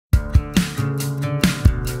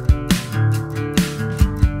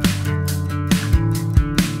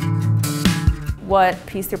what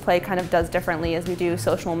Peace Through Play kind of does differently is we do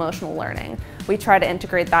social emotional learning. We try to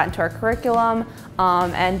integrate that into our curriculum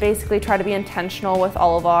and basically try to be intentional with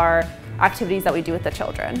all of our activities that we do with the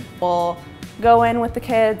children. We'll go in with the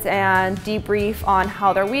kids and debrief on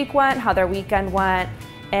how their week went, how their weekend went,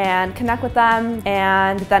 and connect with them,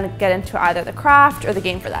 and then get into either the craft or the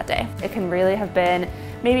game for that day. It can really have been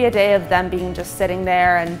maybe a day of them being just sitting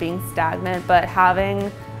there and being stagnant, but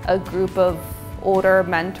having a group of older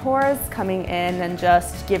mentors coming in and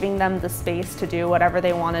just giving them the space to do whatever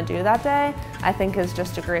they want to do that day, I think is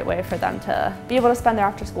just a great way for them to be able to spend their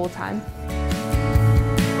after school time.